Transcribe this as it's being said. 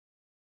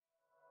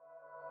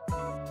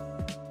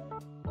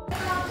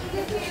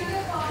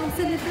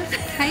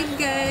Hi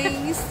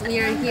guys! We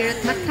are here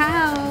at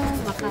Macao.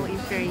 Macao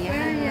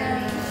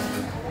Imperial.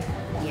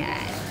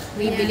 Yan.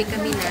 Bibili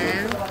kami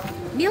ng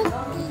milk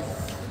tea.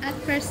 At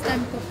first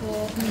time ko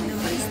po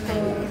uminom ito.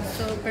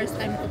 So, first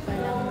time ko pa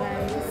lang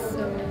guys.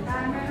 So,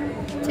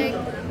 check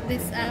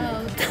this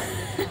out.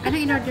 Ano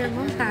in-order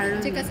mo? Taro?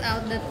 Check us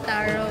out the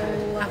taro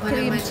Ako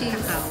cream naman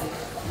cheese.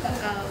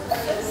 Macao.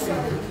 So,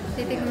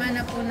 titikman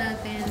na po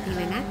natin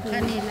Tingnan ang natin.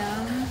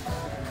 kanilang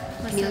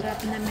masarap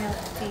na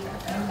milk tea.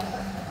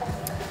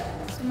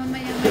 So,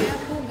 mamaya-maya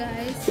po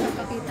guys,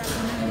 papakita ko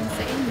namin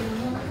sa inyo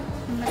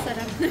ang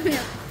masarap na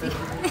milk tea.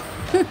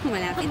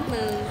 Malapit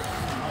na.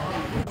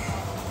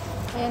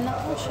 Ayan na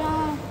po siya.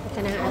 Ito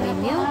na ang aming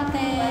milk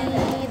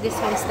tea. This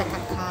one is the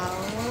cacao.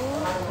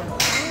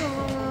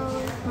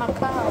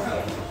 Macao.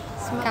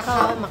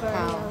 Cacao,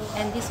 Macao.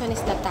 And this one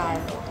is the taro.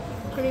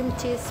 Cream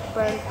cheese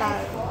pearl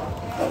taro.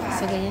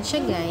 So, ganyan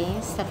siya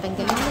guys.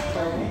 Tatanggalin mo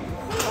ito.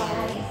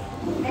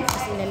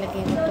 Tapos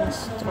ilalagay mo itong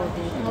straw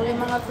dito. Muli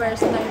mga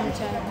first time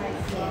dyan.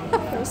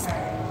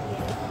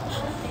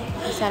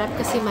 Masarap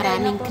kasi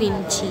maraming cream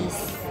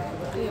cheese.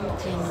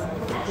 Yan,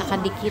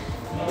 nakadikit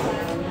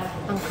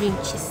ang cream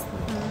cheese.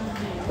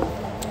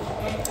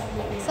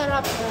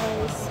 Sarap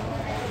guys.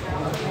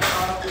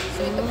 So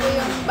ito po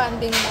yung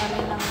banding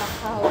namin ng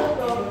Macao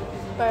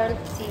pearl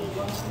tea.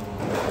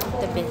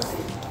 The best.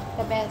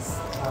 The best.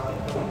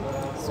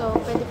 So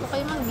pwede po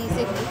kayo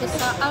mag-visit dito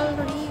sa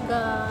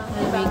Alriga.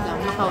 Alriga,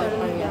 Macao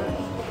Imperial.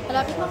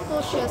 Malapit lang po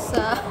siya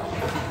sa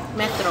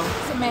Metro.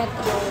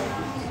 metro.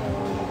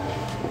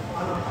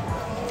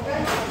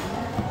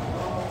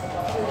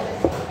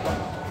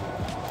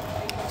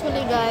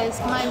 Actually guys,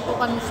 kumain po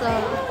kami sa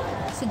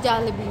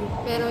Jollibee,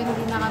 pero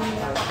hindi na kami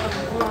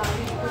nakapag-vlog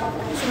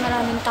kasi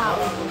maraming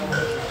tao.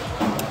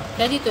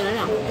 Kaya dito na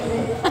lang.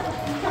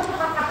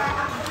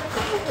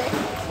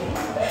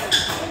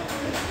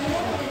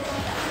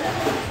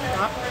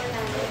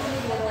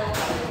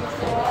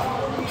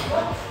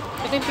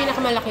 Ito yung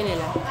pinakamalaki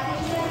nila.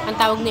 Ang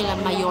tawag nila,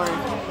 Mayor.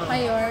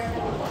 Mayor.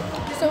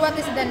 So what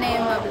is the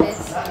name of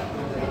this?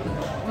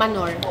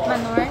 Manor.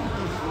 Manor?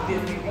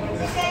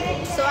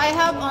 So I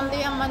have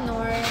only a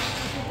manor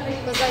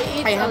because I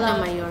eat I a have the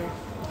lot. Mayor.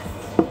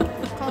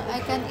 I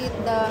can eat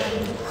the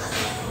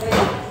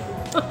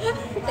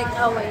take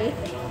away.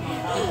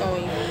 Ikaw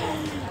eh.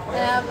 I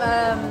have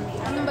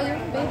ano ba yun,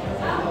 babe?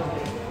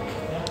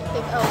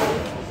 Take away.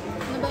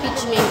 Ano ba yun?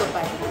 Peach mango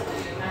pie.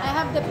 I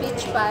have the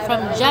peach pie.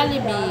 From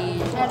Jollibee.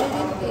 I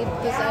didn't eat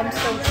because I'm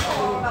so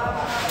full.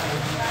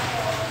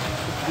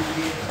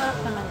 Sarap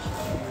naman siya.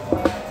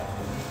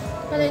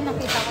 Pala yung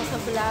nakita ko sa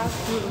vlog.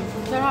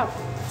 Sarap.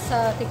 Sa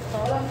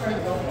TikTok.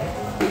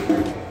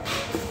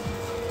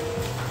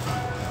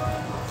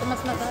 So,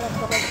 mas masarap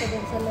ko kasi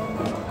din sa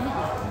lemon.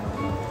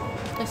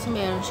 Kasi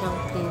meron siyang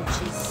cream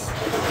cheese.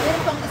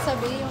 Meron pang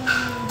isabi yung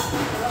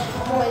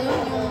ano ba yun?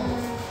 Yung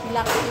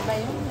black tea ba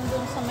yun? Yung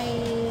doon sa may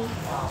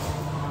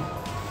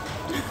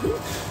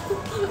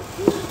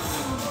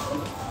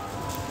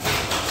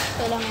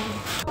ito lang.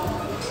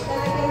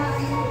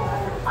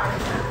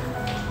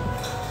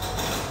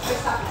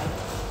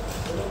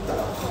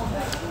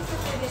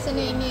 Kasi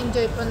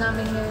ini-enjoy po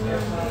namin ngayon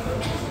yung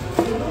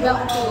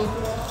milk tea.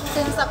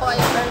 Since ako ay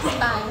first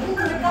time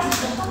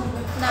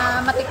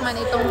na matikman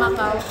itong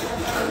Macao.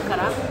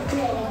 Sarap.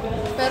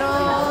 Pero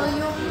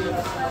yung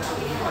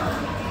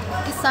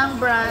isang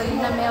brand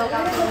na milk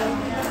tea,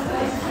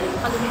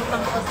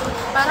 kalimutan ko.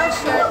 Parang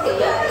share tea.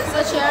 It's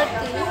a share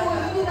tea.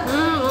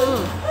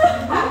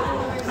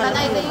 And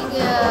I think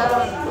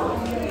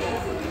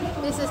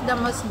this is the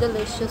most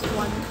delicious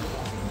one.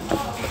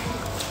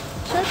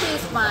 Share tea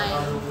is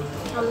fine.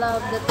 I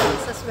love the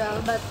taste as well,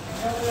 but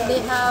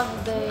they have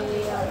the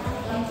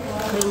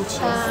Cream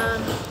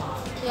cheese.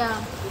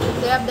 yeah,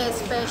 they have the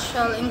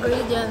special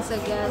ingredients, I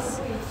guess.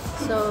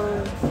 So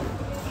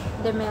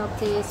the milk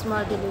tea is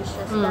more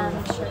delicious than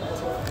share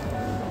tea.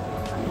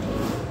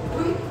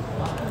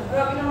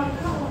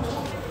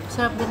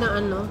 Sarap din ng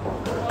ano,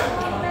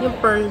 yung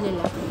pearl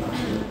nila.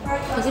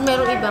 Kasi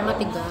merong iba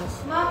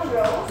matigas.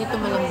 Dito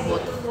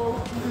malambot.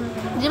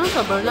 Hindi naman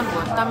sobrang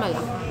lambot, tama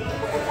lang.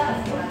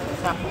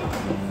 Sarap.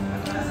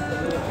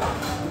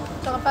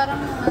 Tsaka parang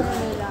ano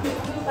nila,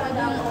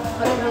 parang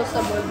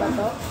reusable ba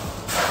to?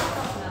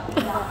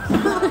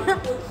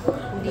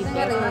 Hindi Kasi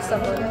pa.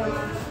 reusable.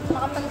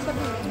 Makapal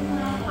sabihin.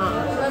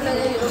 Diba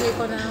naliliuli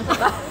ko na ng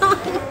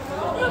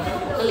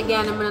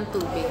Lalagyan naman ng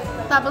tubig.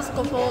 Tapos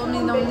ko po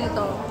uminom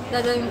nito.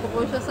 Dadalhin ko po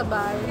siya sa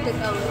bahay.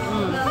 Take away.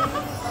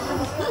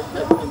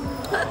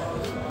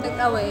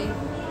 Take away.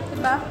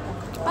 Diba?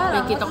 Parang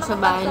Nakikita ko mas sa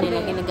bahay makapal nila,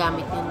 sabihin.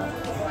 ginagamit yan.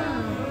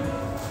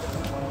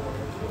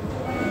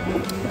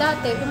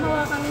 Dati,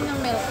 gumawa kami ng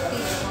milk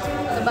tea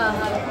sa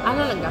bahay.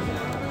 Ano lang ka?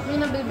 May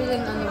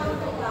nabibiling ano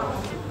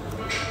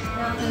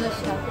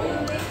siya,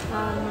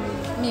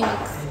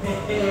 mix.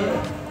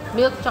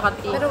 Milk tsaka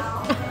tea. Pero,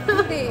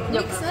 hindi,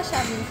 mix na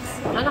siya, mix.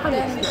 Ano ka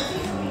mix na?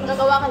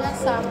 Nagawa ka ng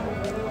samu.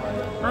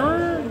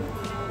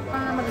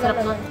 Sarap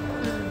na.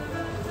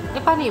 Eh,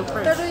 paano yung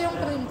first? Pero yung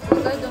cream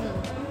cheese, I don't know.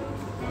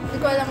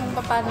 ko alam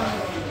kung paano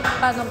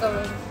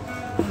gawin.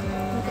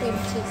 Yung cream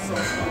cheese.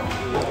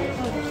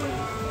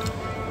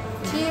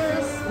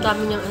 Cheers!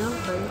 Dami niyang ano,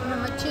 pearl.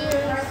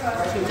 Cheers!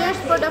 Cheers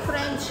for the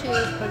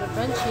friendship. For the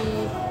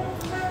friendship.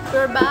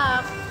 We're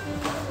back.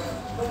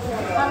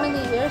 How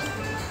many years?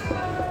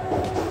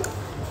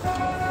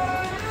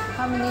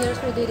 How many years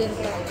we didn't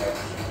talk?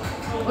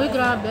 Uy,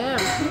 grabe.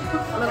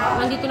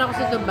 Nandito na ako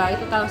sa Dubai,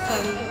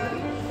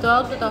 2012,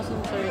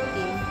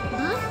 2013.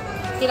 Hmm?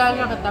 Kilala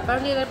na kita, pero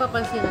hindi na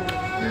papansinan mo.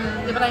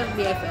 Hindi pa tayo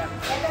BFF.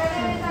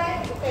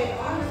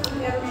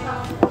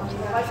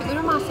 Siguro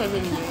mga 7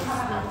 years.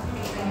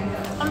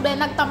 Ang Ben,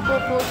 nagtampo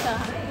po siya.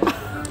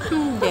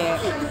 Hindi.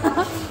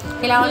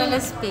 Kailangan ko na ng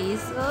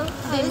space. Oh,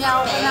 Hindi niya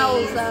ako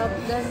kinausap.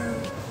 Then,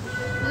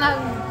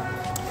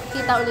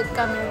 nagkita ulit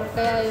kami.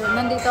 Kaya yun,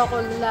 nandito ako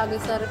lagi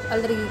sa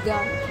Alriga.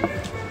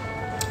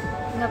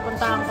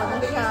 Napuntahan ko na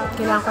siya.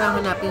 kailangan ko lang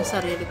hanapin yung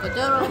sarili ko.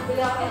 Pero,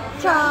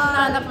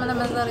 Nahanap mo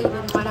naman sarili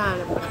mo. wala.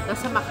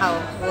 Nasa Macao.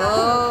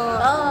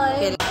 Wow.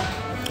 Oy.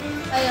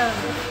 Ayun.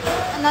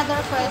 Another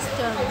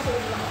question.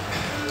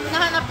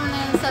 Nahanap mo na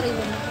yung sarili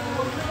mo.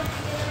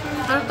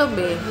 Ano to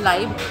be?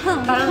 Live?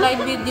 Parang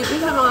live video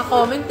din sa mga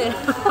comment eh.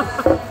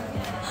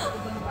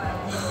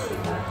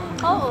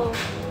 Oo.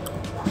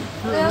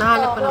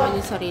 Nahanap ko naman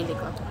yung sarili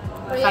ko.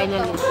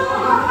 Finally.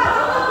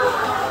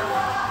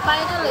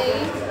 Finally,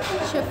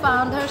 she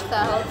found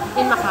herself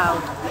In Macau.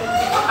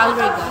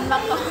 Alriga. in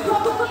Macau.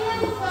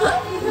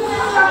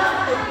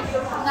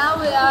 Now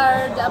we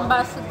are the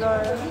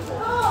ambassador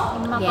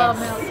in Macau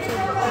Yes. Milk Tea.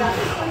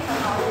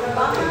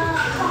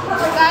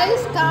 So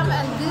guys, come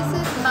and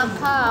visit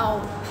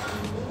Macau.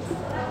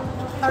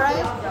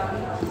 Alright?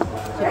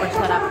 Super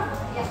sarap.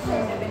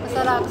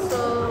 Masarap.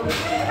 So,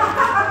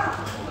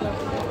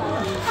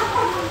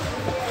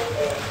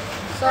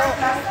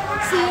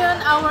 see you on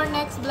our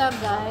next vlog,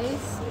 guys.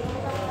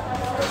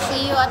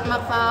 See you at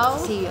Macau.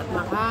 See you at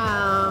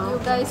Macau. You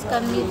guys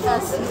can meet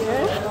us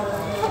here.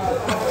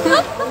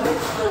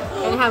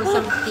 And have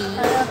some tea.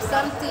 I have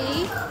some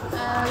tea.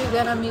 We're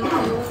gonna meet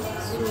you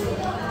soon.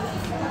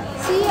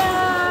 See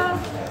ya!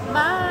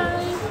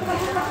 Bye!